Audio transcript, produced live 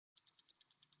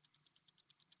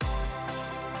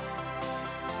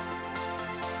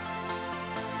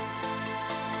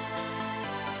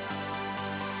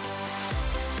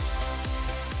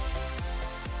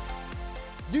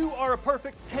You are a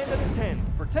perfect 10 out of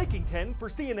 10 for taking 10 for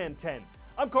CNN 10.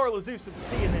 I'm Carl Azus at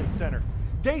the CNN Center.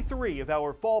 Day 3 of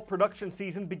our fall production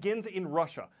season begins in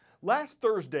Russia. Last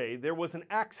Thursday, there was an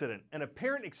accident, an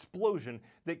apparent explosion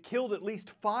that killed at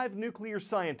least 5 nuclear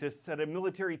scientists at a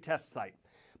military test site.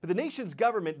 But the nation's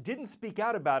government didn't speak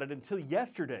out about it until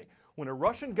yesterday, when a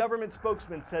Russian government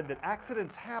spokesman said that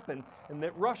accidents happen and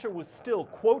that Russia was still,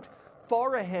 quote,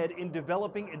 far ahead in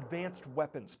developing advanced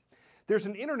weapons. There's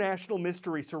an international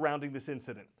mystery surrounding this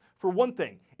incident. For one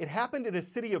thing, it happened in a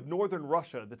city of northern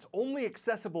Russia that's only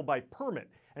accessible by permit,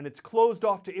 and it's closed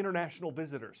off to international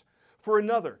visitors. For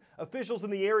another, officials in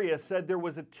the area said there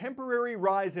was a temporary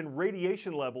rise in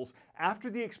radiation levels after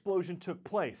the explosion took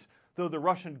place, though the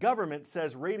Russian government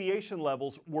says radiation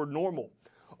levels were normal.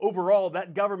 Overall,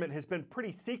 that government has been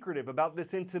pretty secretive about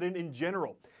this incident in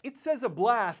general. It says a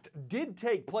blast did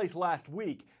take place last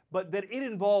week, but that it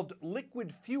involved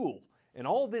liquid fuel. And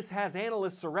all this has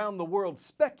analysts around the world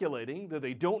speculating, though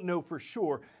they don't know for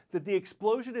sure, that the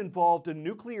explosion involved a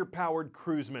nuclear-powered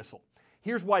cruise missile.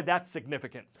 Here's why that's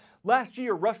significant. Last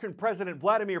year, Russian President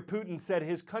Vladimir Putin said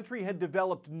his country had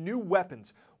developed new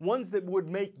weapons, ones that would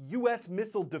make U.S.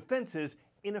 missile defenses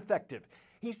ineffective.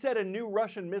 He said a new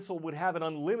Russian missile would have an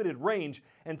unlimited range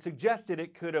and suggested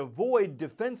it could avoid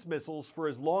defense missiles for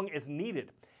as long as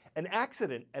needed. An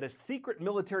accident at a secret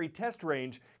military test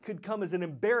range could come as an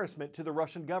embarrassment to the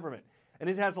Russian government, and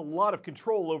it has a lot of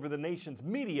control over the nation's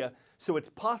media, so it's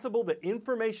possible that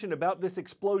information about this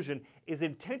explosion is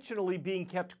intentionally being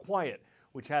kept quiet,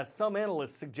 which has some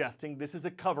analysts suggesting this is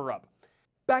a cover-up.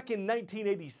 Back in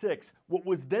 1986, what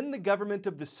was then the government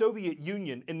of the Soviet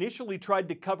Union initially tried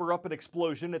to cover up an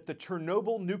explosion at the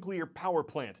Chernobyl nuclear power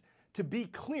plant. To be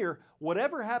clear,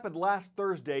 whatever happened last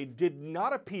Thursday did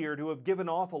not appear to have given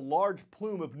off a large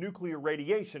plume of nuclear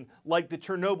radiation like the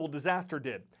Chernobyl disaster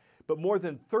did. But more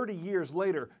than 30 years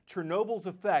later, Chernobyl's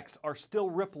effects are still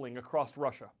rippling across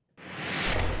Russia.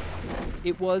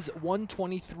 It was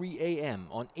 1:23 a.m.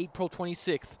 on April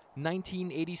 26,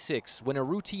 1986, when a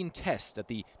routine test at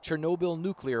the Chernobyl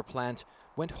nuclear plant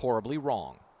went horribly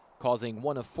wrong, causing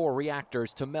one of 4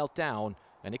 reactors to melt down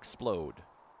and explode.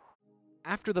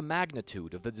 After the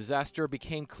magnitude of the disaster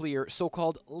became clear,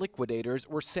 so-called liquidators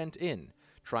were sent in,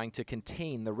 trying to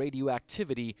contain the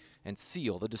radioactivity and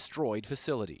seal the destroyed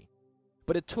facility.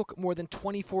 But it took more than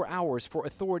 24 hours for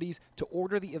authorities to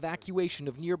order the evacuation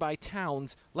of nearby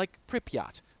towns like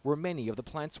Pripyat, where many of the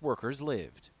plant's workers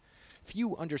lived.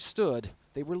 Few understood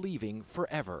they were leaving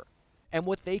forever. And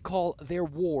what they call their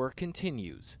war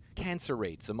continues. Cancer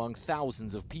rates among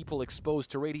thousands of people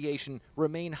exposed to radiation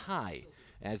remain high,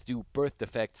 as do birth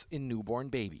defects in newborn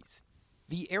babies.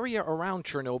 The area around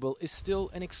Chernobyl is still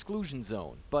an exclusion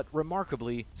zone, but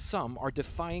remarkably, some are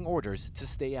defying orders to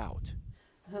stay out.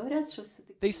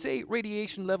 They say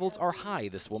radiation levels are high,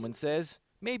 this woman says.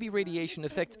 Maybe radiation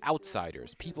affects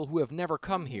outsiders, people who have never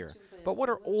come here. But what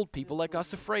are old people like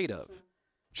us afraid of?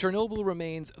 Chernobyl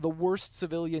remains the worst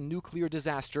civilian nuclear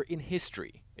disaster in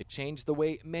history. It changed the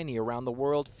way many around the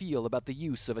world feel about the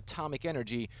use of atomic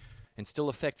energy and still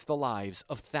affects the lives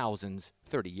of thousands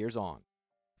 30 years on.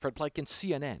 Fred Pleitgen,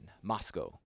 CNN,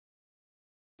 Moscow.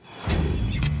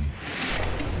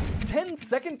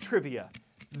 10-second trivia.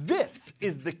 This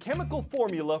is the chemical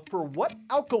formula for what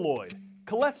alkaloid?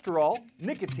 Cholesterol,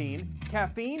 nicotine,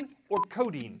 caffeine, or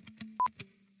codeine?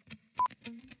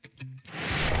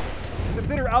 The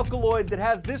bitter alkaloid that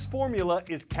has this formula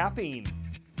is caffeine.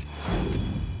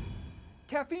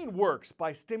 Caffeine works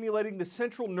by stimulating the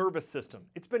central nervous system.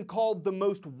 It's been called the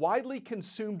most widely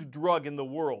consumed drug in the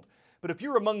world. But if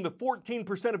you're among the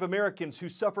 14% of Americans who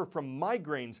suffer from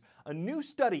migraines, a new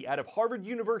study out of Harvard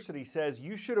University says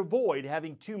you should avoid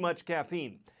having too much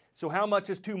caffeine. So how much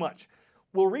is too much?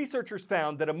 Well, researchers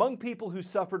found that among people who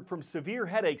suffered from severe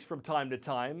headaches from time to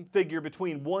time, figure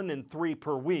between 1 and 3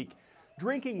 per week,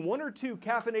 drinking 1 or 2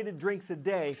 caffeinated drinks a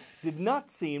day did not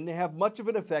seem to have much of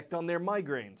an effect on their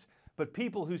migraines. But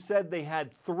people who said they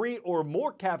had 3 or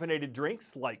more caffeinated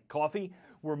drinks, like coffee,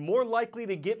 were more likely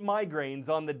to get migraines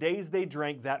on the days they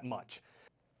drank that much.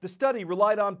 The study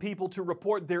relied on people to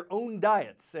report their own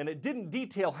diets, and it didn't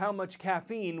detail how much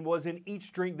caffeine was in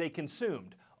each drink they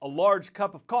consumed. A large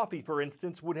cup of coffee, for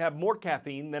instance, would have more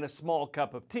caffeine than a small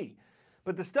cup of tea.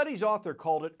 But the study's author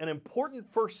called it an important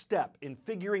first step in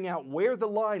figuring out where the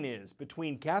line is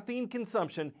between caffeine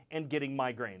consumption and getting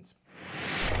migraines.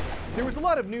 There was a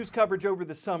lot of news coverage over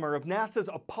the summer of NASA's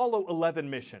Apollo 11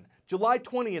 mission. July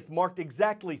 20th marked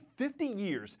exactly 50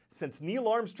 years since Neil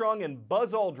Armstrong and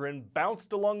Buzz Aldrin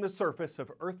bounced along the surface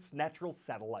of Earth's natural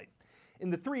satellite. In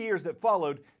the 3 years that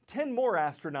followed, 10 more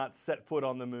astronauts set foot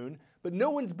on the moon, but no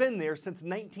one's been there since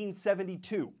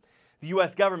 1972. The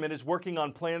U.S. government is working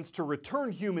on plans to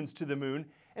return humans to the moon,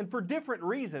 and for different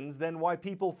reasons than why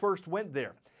people first went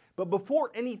there. But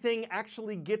before anything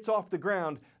actually gets off the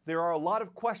ground, there are a lot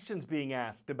of questions being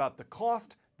asked about the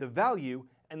cost, the value,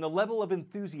 and the level of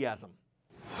enthusiasm.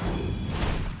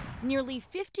 Nearly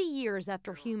 50 years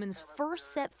after humans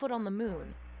first set foot on the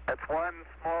moon, that's one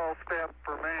small step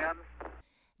for man.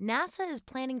 NASA is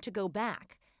planning to go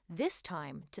back, this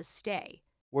time to stay.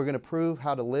 We're going to prove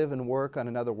how to live and work on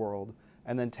another world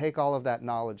and then take all of that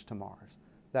knowledge to Mars.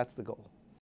 That's the goal.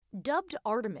 Dubbed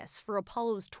Artemis for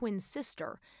Apollo's twin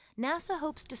sister, NASA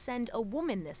hopes to send a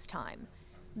woman this time.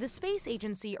 The space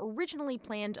agency originally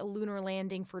planned a lunar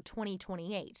landing for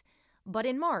 2028, but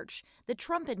in March, the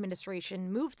Trump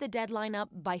administration moved the deadline up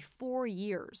by 4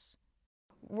 years.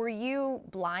 Were you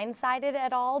blindsided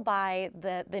at all by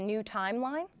the new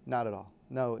timeline? Not at all.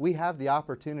 No, we have the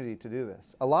opportunity to do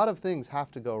this. A lot of things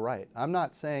have to go right. I'm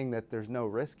not saying that there's no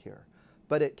risk here,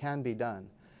 but it can be done.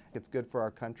 It's good for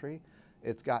our country.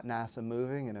 It's got NASA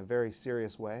moving in a very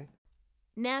serious way.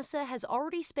 NASA has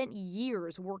already spent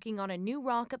years working on a new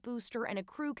rocket booster and a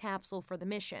crew capsule for the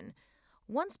mission.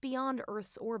 Once beyond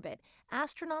Earth's orbit,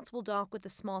 astronauts will dock with a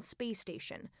small space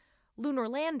station. Lunar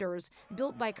landers,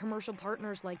 built by commercial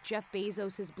partners like Jeff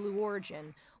Bezos' Blue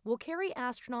Origin, will carry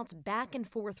astronauts back and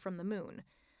forth from the moon.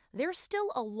 There's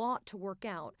still a lot to work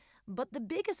out, but the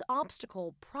biggest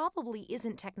obstacle probably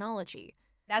isn't technology.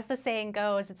 As the saying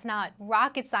goes, it's not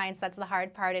rocket science that's the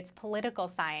hard part, it's political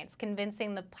science,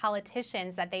 convincing the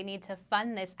politicians that they need to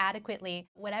fund this adequately.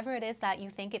 Whatever it is that you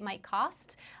think it might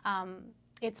cost,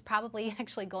 it's probably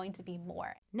actually going to be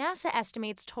more. NASA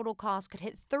estimates total cost could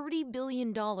hit $30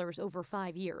 billion over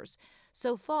 5 years.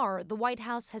 So far, the White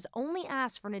House has only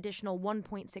asked for an additional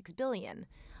 $1.6 billion,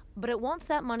 but it wants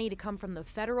that money to come from the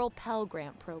federal Pell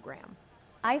Grant program.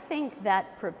 I think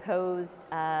that proposed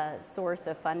source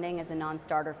of funding is a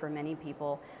non-starter for many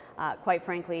people. Quite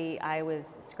frankly, I was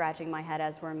scratching my head,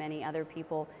 as were many other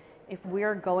people. If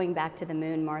we're going back to the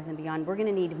moon, Mars, and beyond, we're going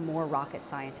to need more rocket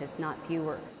scientists, not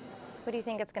fewer. What do you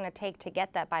think it's going to take to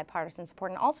get that bipartisan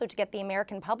support and also to get the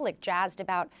American public jazzed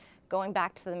about going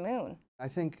back to the moon? I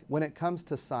think when it comes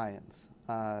to science,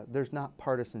 there's not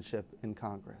partisanship in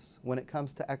Congress. When it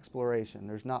comes to exploration,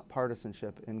 there's not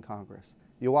partisanship in Congress.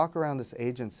 You walk around this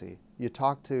agency, you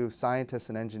talk to scientists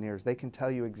and engineers, they can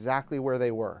tell you exactly where they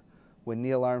were when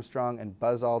Neil Armstrong and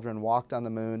Buzz Aldrin walked on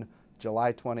the moon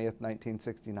July 20th,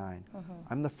 1969.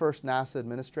 I'm the first NASA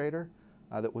administrator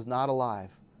that was not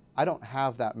alive. I don't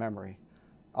have that memory.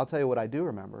 I'll tell you what I do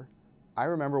remember. I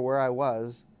remember where I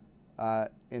was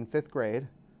in 5th grade,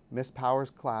 Miss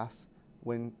Powers' class,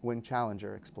 when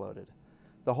Challenger exploded.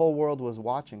 The whole world was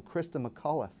watching. Krista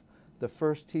McAuliffe, the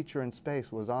first teacher in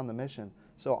space, was on the mission.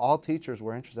 So all teachers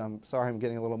were interested. I'm sorry I'm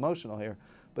getting a little emotional here,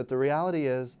 but the reality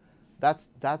is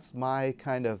that's my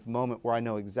kind of moment where I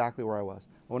know exactly where I was.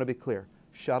 I want to be clear.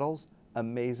 Shuttles,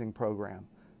 amazing program.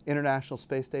 International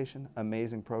Space Station,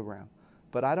 amazing program.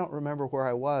 But I don't remember where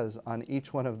I was on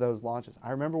each one of those launches.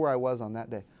 I remember where I was on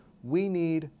that day. We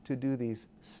need to do these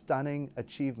stunning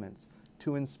achievements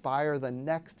to inspire the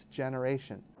next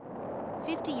generation.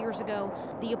 50 years ago,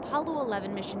 the Apollo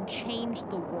 11 mission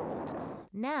changed the world.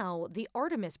 Now, the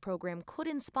Artemis program could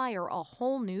inspire a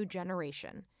whole new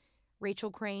generation.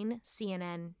 Rachel Crane,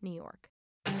 CNN, New York.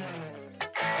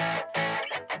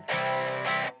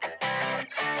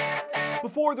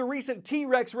 Before the recent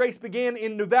T-Rex race began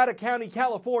in Nevada County,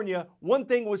 California, one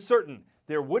thing was certain.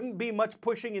 There wouldn't be much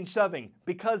pushing and shoving,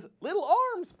 because little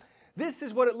arms. This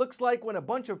is what it looks like when a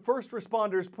bunch of first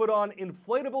responders put on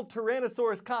inflatable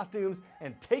Tyrannosaurus costumes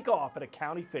and take off at a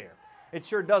county fair. It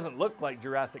sure doesn't look like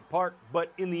Jurassic Park,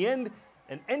 but in the end,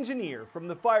 an engineer from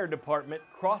the fire department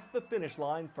crossed the finish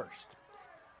line first.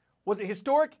 Was it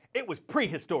historic? It was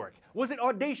prehistoric. Was it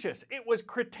audacious? It was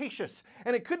Cretaceous.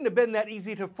 And it couldn't have been that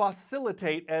easy to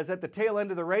facilitate, as at the tail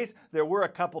end of the race, there were a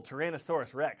couple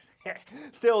Tyrannosaurus Rex.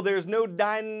 Still, there's no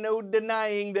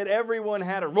denying that everyone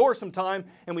had a roarsome time,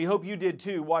 and we hope you did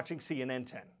too watching CNN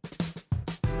 10.